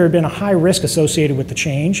improvement, if there had been a high risk associated with the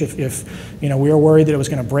change, if we were worried that it was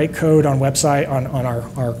going to break code on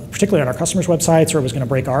particularly on our customers' websites, or it was going to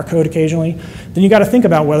break our code occasionally, then you got to think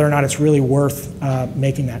about whether or not it's really worth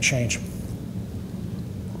making that change.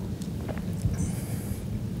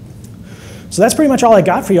 So that's pretty much all I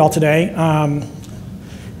got for you all today.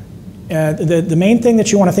 The main thing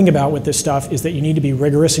that you want to think about with this stuff is that you need to be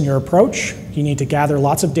rigorous in your approach. You need to gather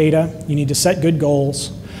lots of data. You need to set good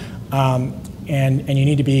goals. And you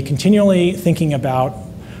need to be continually thinking about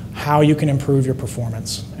how you can improve your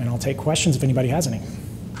performance. And I'll take questions if anybody has any.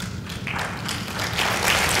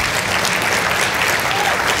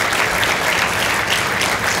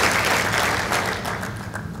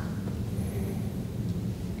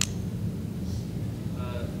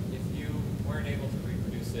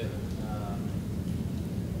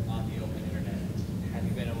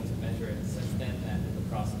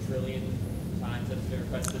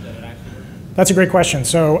 That's a great question.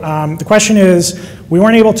 So the question is, I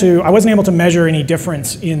wasn't able to measure any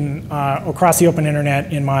difference in across the open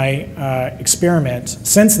internet in my experiment.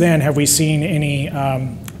 Since then, have we seen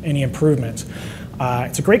any improvement?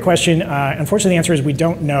 It's a great question. Unfortunately, the answer is we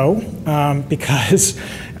don't know because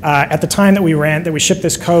at the time that we shipped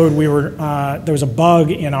this code, there was a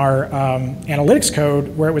bug in our analytics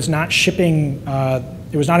code where it was not shipping.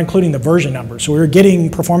 It was not including the version number. So we were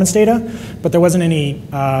getting performance data, but there wasn't any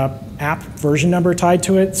app version number tied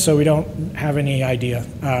to it, so we don't have any idea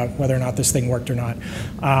whether or not this thing worked or not.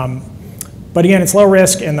 But again, it's low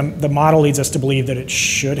risk, and the model leads us to believe that it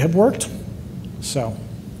should have worked. So,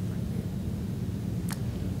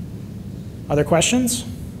 other questions?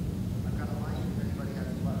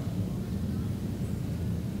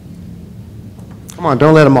 Come on,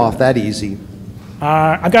 don't let them off that easy.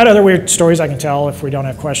 I've got other weird stories I can tell if we don't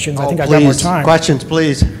have questions. I think I've got more time. Questions,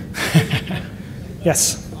 please.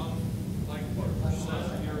 Yes. Like what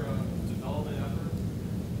percent of your development effort?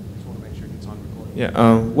 Just want to make sure it's on recording.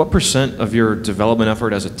 Yeah. What percent of your development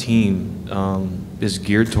effort as a team is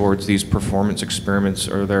geared towards these performance experiments?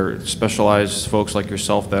 Are there specialized folks like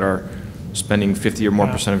yourself that are spending 50 or more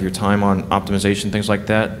percent of your time on optimization, things like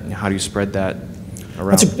that? How do you spread that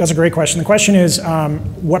around? That's a great question. The question is,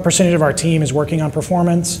 what percentage of our team is working on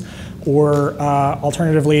performance? Or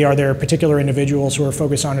alternatively, are there particular individuals who are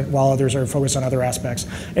focused on it while others are focused on other aspects?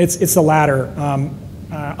 It's the latter.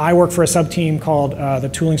 I work for a sub-team called the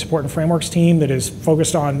Tooling Support and Frameworks team that is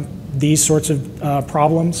focused on these sorts of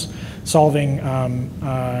problems, solving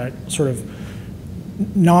sort of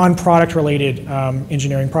non-product related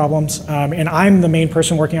engineering problems. And I'm the main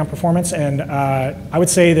person working on performance, and I would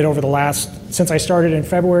say that since I started in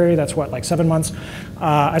February, that's what, like 7 months,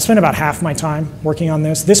 I spent about half my time working on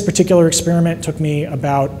this. This particular experiment took me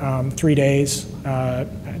about 3 days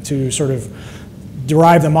to sort of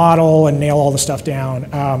derive the model and nail all the stuff down.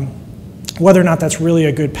 Whether or not that's really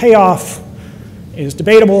a good payoff is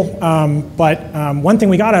debatable, but one thing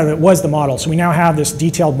we got out of it was the model. So we now have this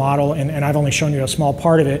detailed model, and I've only shown you a small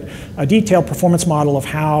part of it, a detailed performance model of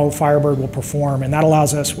how Firebird will perform, and that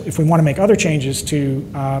allows us, if we want to make other changes,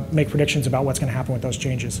 to make predictions about what's going to happen with those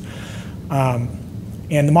changes.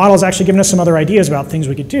 And the model has actually given us some other ideas about things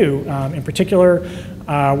we could do. In particular,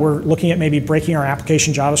 we're looking at maybe breaking our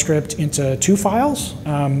application JavaScript into 2 files,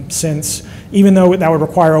 since even though that would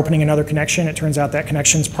require opening another connection, it turns out that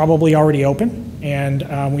connection's probably already open,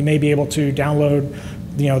 and we may be able to download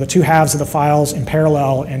the 2 halves of the files in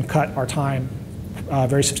parallel and cut our time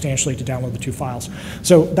very substantially to download the 2 files.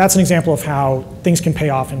 So that's an example of how things can pay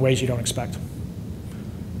off in ways you don't expect.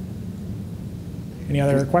 Any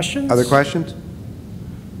other questions? Other questions?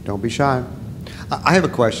 Don't be shy. I have a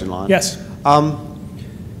question, Lon. Yes.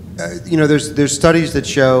 There's studies that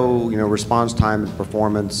show response time and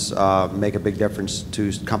performance make a big difference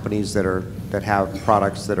to companies that have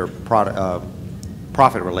products that are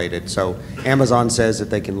profit related. So Amazon says that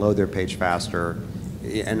they can load their page faster,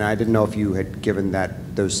 and I didn't know if you had given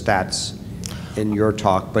those stats in your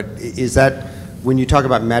talk. But is that when you talk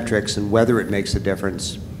about metrics and whether it makes a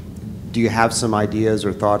difference? Do you have some ideas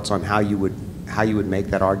or thoughts on how you would make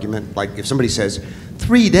that argument? Like if somebody says,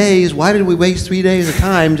 3 days, why did we waste 3 days of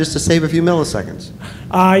time just to save a few milliseconds?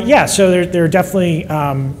 Yeah, so there are definitely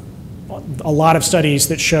a lot of studies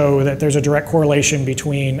that show that there's a direct correlation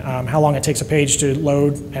between how long it takes a page to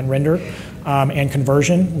load and render and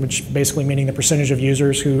conversion, which basically meaning the percentage of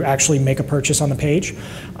users who actually make a purchase on the page.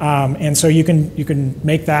 And so you can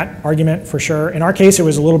make that argument for sure. In our case, it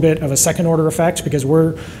was a little bit of a second order effect because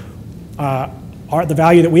the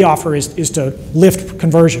value that we offer is to lift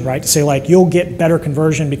conversion, right? To say like, you'll get better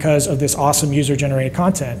conversion because of this awesome user-generated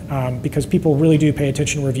content, because people really do pay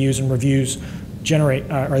attention to reviews, and reviews generate,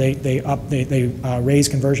 or they raise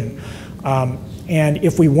conversion. And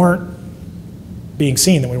if we weren't being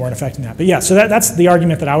seen, then we weren't affecting that. But yeah, so that's the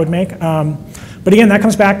argument that I would make. But again, that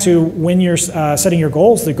comes back to when you're setting your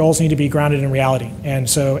goals, the goals need to be grounded in reality. And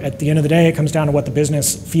so at the end of the day, it comes down to what the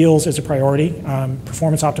business feels is a priority.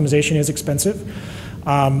 Performance optimization is expensive.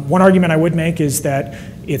 One argument I would make is that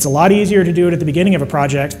it's a lot easier to do it at the beginning of a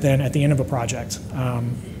project than at the end of a project.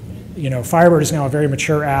 Firebird is now a very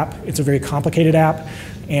mature app. It's a very complicated app.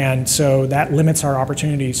 And so that limits our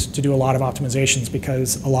opportunities to do a lot of optimizations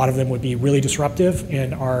because a lot of them would be really disruptive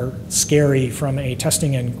and are scary from a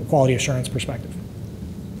testing and quality assurance perspective.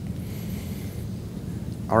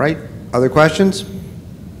 All right, other questions?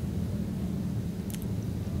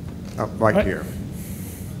 Oh, right here.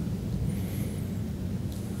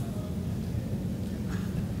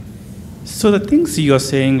 So the things you're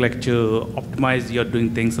saying, like to optimize, you're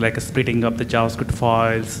doing things like splitting up the JavaScript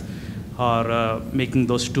files or making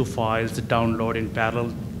those two files download in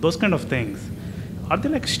parallel, those kind of things. Are they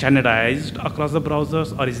like standardized across the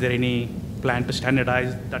browsers, or is there any plan to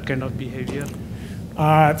standardize that kind of behavior?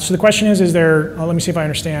 So the question is there, let me see if I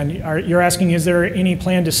understand. You're asking, is there any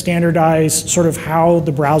plan to standardize sort of how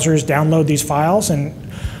the browsers download these files? And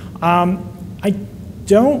I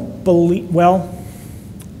don't believe, well,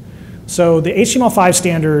 so the HTML5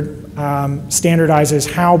 standard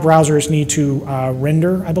standardizes how browsers need to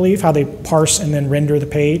render, I believe, how they parse and then render the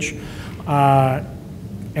page.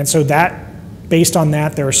 And so that, based on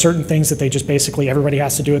that, there are certain things that they just basically, everybody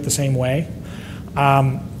has to do it the same way.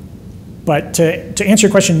 But to answer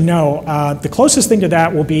your question, no. The closest thing to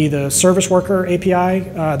that will be the service worker API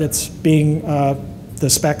that's being, the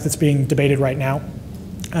spec that's being debated right now.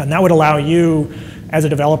 And that would allow you, as a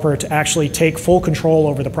developer, to actually take full control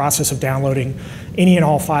over the process of downloading any and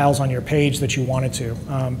all files on your page that you wanted to.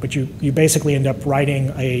 But you basically end up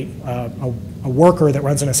writing a worker that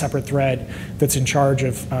runs in a separate thread that's in charge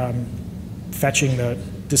of fetching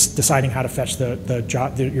deciding how to fetch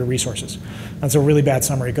your resources. That's a really bad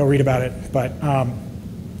summary. Go read about it. But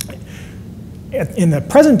in the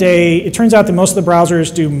present day, it turns out that most of the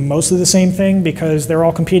browsers do most of the same thing because they're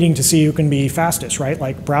all competing to see who can be fastest, right?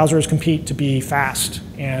 Like browsers compete to be fast.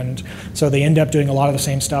 And so they end up doing a lot of the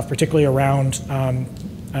same stuff, particularly around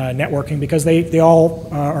networking, because they all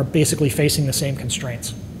are basically facing the same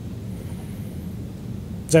constraints.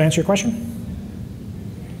 Does that answer your question?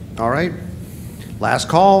 All right. Last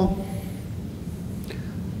call.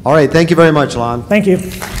 All right, thank you very much, Lon. Thank you.